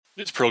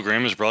This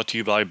program is brought to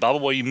you by Bible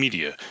Way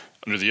Media,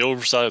 under the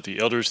oversight of the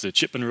elders of the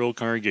Chipman Road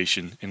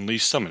Congregation in Lee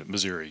Summit,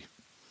 Missouri.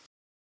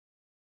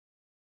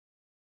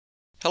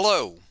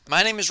 Hello,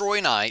 my name is Roy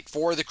Knight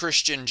for The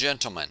Christian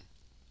Gentleman.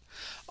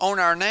 On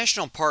our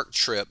national park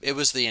trip, it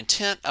was the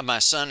intent of my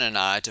son and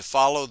I to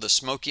follow the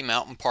Smoky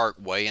Mountain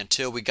Parkway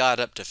until we got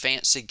up to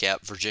Fancy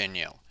Gap,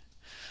 Virginia.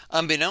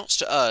 Unbeknownst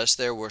to us,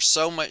 there was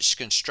so much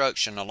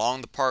construction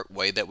along the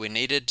parkway that we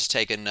needed to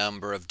take a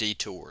number of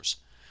detours.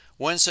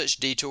 One such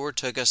detour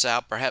took us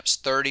out perhaps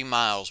 30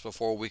 miles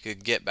before we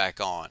could get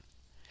back on.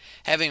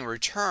 Having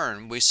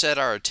returned, we set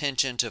our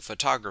attention to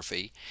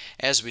photography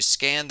as we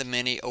scanned the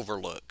many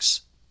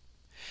overlooks.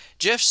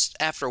 Just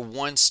after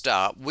one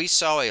stop, we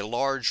saw a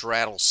large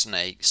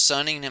rattlesnake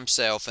sunning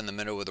himself in the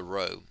middle of the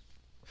road.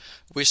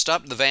 We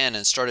stopped the van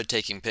and started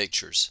taking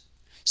pictures.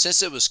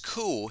 Since it was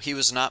cool, he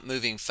was not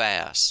moving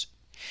fast.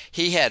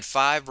 He had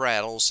 5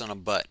 rattles and a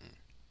button.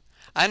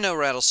 I know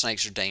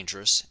rattlesnakes are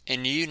dangerous,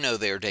 and you know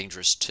they are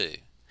dangerous too.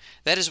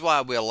 That is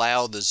why we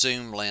allowed the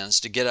zoom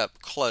lens to get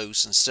up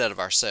close instead of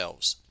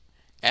ourselves.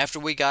 After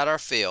we got our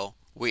fill,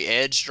 we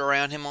edged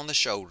around him on the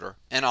shoulder,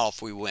 and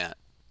off we went.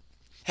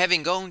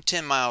 Having gone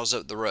 10 miles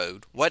up the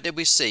road, what did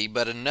we see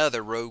but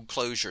another road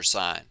closure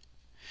sign?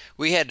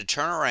 We had to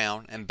turn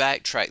around and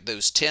backtrack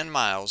those 10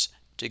 miles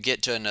to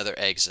get to another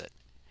exit.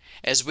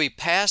 As we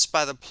passed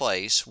by the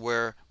place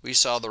where we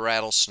saw the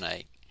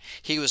rattlesnake,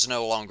 he was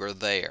no longer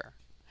there.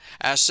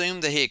 I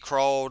assumed that he had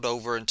crawled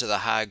over into the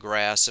high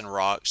grass and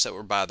rocks that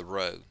were by the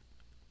road.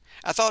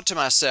 I thought to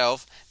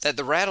myself that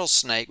the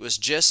rattlesnake was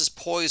just as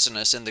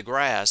poisonous in the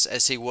grass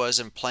as he was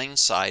in plain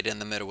sight in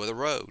the middle of the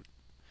road.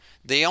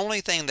 The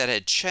only thing that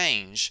had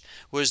changed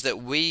was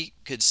that we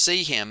could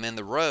see him in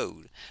the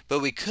road, but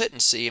we couldn't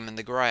see him in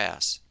the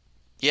grass.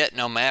 Yet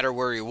no matter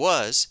where he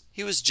was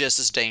just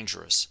as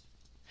dangerous.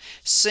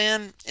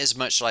 Sin is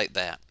much like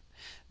that.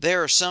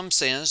 There are some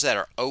sins that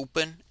are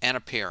open and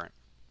apparent.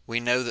 We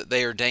know that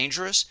they are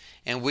dangerous,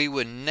 and we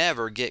would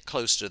never get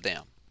close to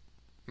them.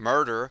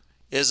 Murder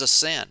is a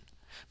sin.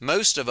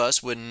 Most of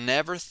us would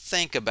never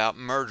think about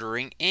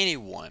murdering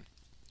anyone.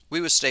 We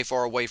would stay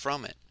far away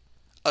from it.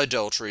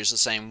 Adultery is the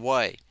same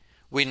way.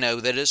 We know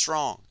that it's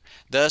wrong.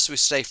 Thus we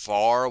stay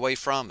far away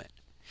from it.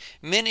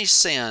 Many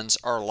sins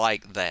are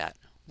like that.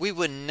 We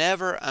would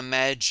never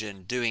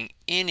imagine doing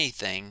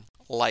anything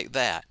like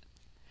that.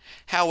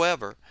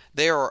 However,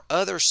 there are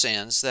other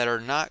sins that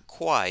are not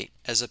quite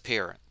as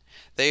apparent.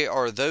 They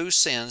are those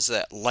sins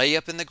that lay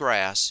up in the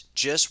grass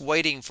just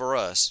waiting for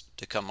us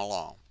to come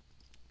along.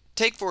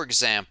 Take, for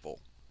example,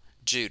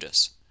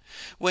 Judas.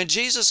 When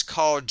Jesus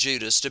called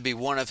Judas to be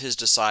one of his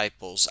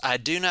disciples, I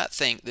do not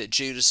think that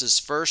Judas's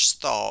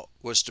first thought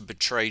was to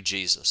betray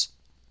Jesus.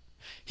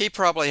 He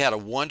probably had a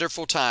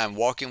wonderful time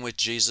walking with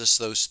Jesus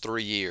those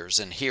 3 years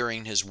and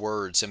hearing his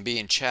words and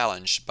being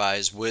challenged by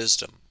his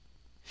wisdom.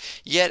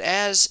 Yet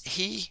as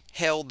he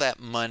held that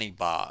money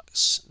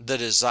box, the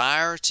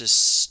desire to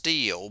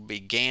steal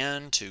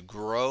began to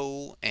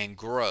grow and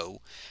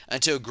grow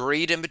until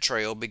greed and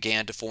betrayal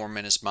began to form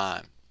in his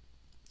mind.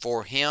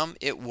 For him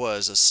it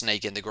was a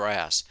snake in the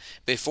grass.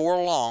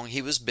 Before long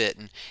he was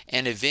bitten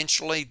and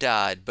eventually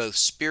died both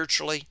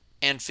spiritually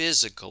and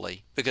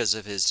physically because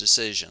of his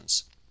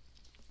decisions.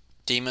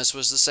 Demas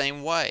was the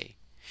same way.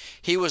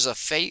 He was a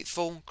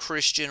faithful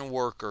Christian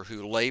worker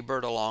who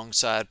labored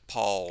alongside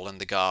Paul in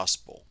the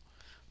gospel.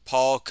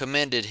 Paul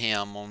commended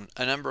him on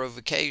a number of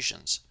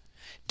occasions.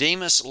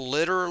 Demas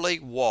literally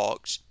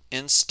walked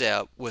in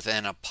step with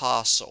an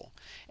apostle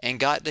and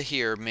got to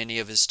hear many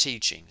of his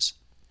teachings.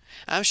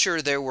 I'm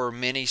sure there were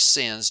many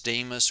sins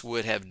Demas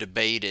would have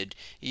debated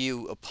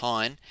you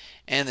upon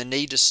and the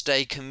need to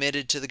stay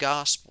committed to the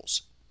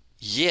Gospels.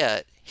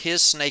 Yet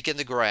his snake in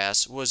the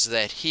grass was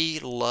that he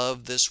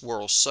loved this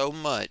world so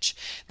much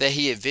that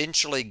he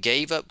eventually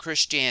gave up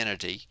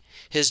Christianity,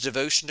 his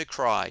devotion to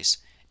Christ,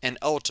 and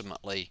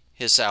ultimately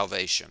his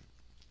salvation.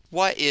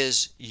 What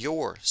is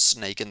your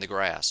snake in the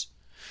grass?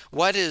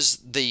 What is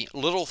the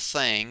little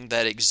thing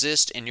that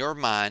exists in your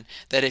mind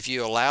that if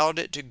you allowed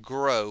it to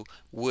grow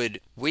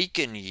would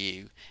weaken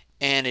you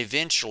and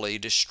eventually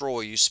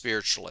destroy you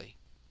spiritually?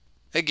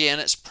 Again,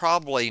 it's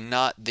probably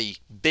not the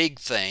big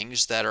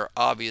things that are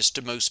obvious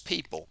to most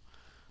people.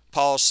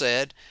 Paul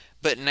said,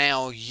 "But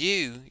now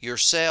you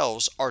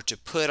yourselves are to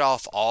put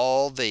off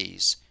all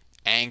these: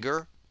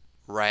 anger,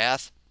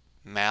 wrath,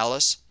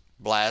 malice,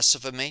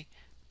 blasphemy,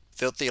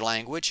 filthy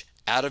language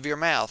out of your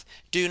mouth.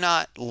 Do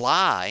not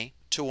lie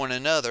to one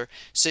another,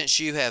 since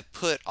you have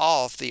put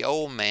off the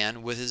old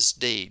man with his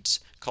deeds."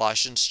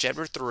 Colossians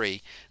chapter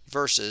 3,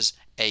 verses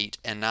 8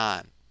 and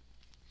 9.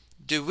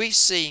 Do we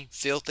see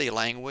filthy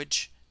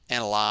language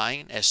and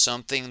lying as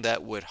something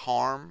that would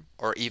harm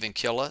or even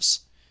kill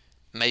us?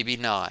 Maybe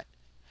not,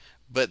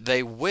 but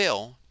they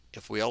will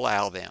if we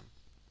allow them.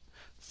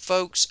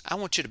 Folks, I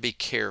want you to be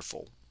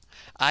careful.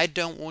 I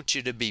don't want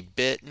you to be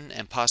bitten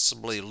and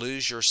possibly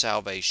lose your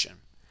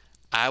salvation.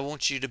 I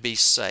want you to be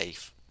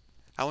safe.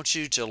 I want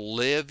you to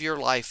live your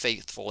life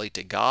faithfully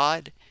to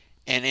God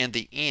and in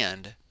the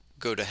end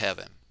go to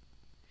heaven.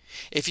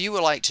 If you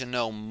would like to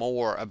know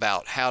more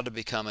about how to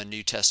become a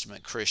New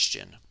Testament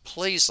Christian,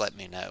 please let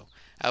me know.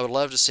 I would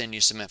love to send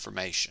you some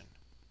information.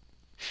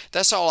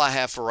 That's all I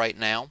have for right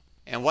now.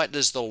 And what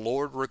does the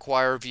Lord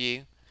require of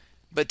you?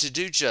 But to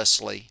do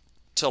justly,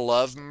 to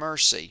love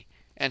mercy,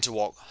 and to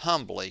walk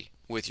humbly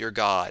with your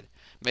God.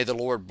 May the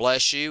Lord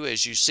bless you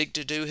as you seek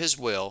to do His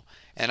will,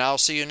 and I'll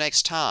see you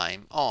next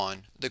time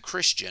on The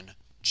Christian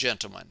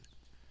Gentleman.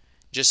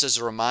 Just as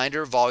a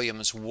reminder,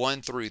 volumes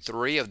 1 through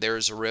 3 of There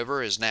is a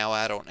River is now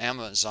out on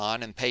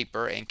Amazon in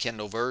paper and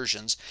Kindle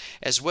versions,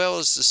 as well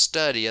as the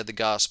study of the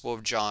Gospel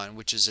of John,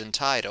 which is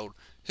entitled,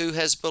 Who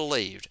Has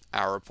Believed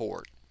Our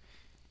Report?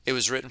 It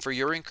was written for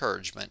your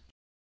encouragement.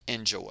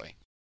 Enjoy.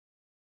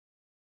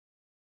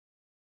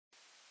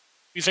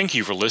 We thank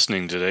you for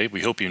listening today.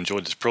 We hope you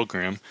enjoyed this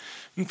program.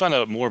 You can find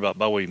out more about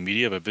Byway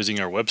Media by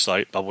visiting our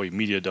website,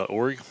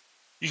 bywaymedia.org.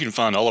 You can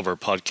find all of our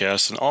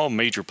podcasts on all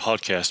major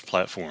podcast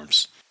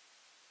platforms.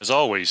 As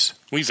always,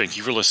 we thank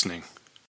you for listening.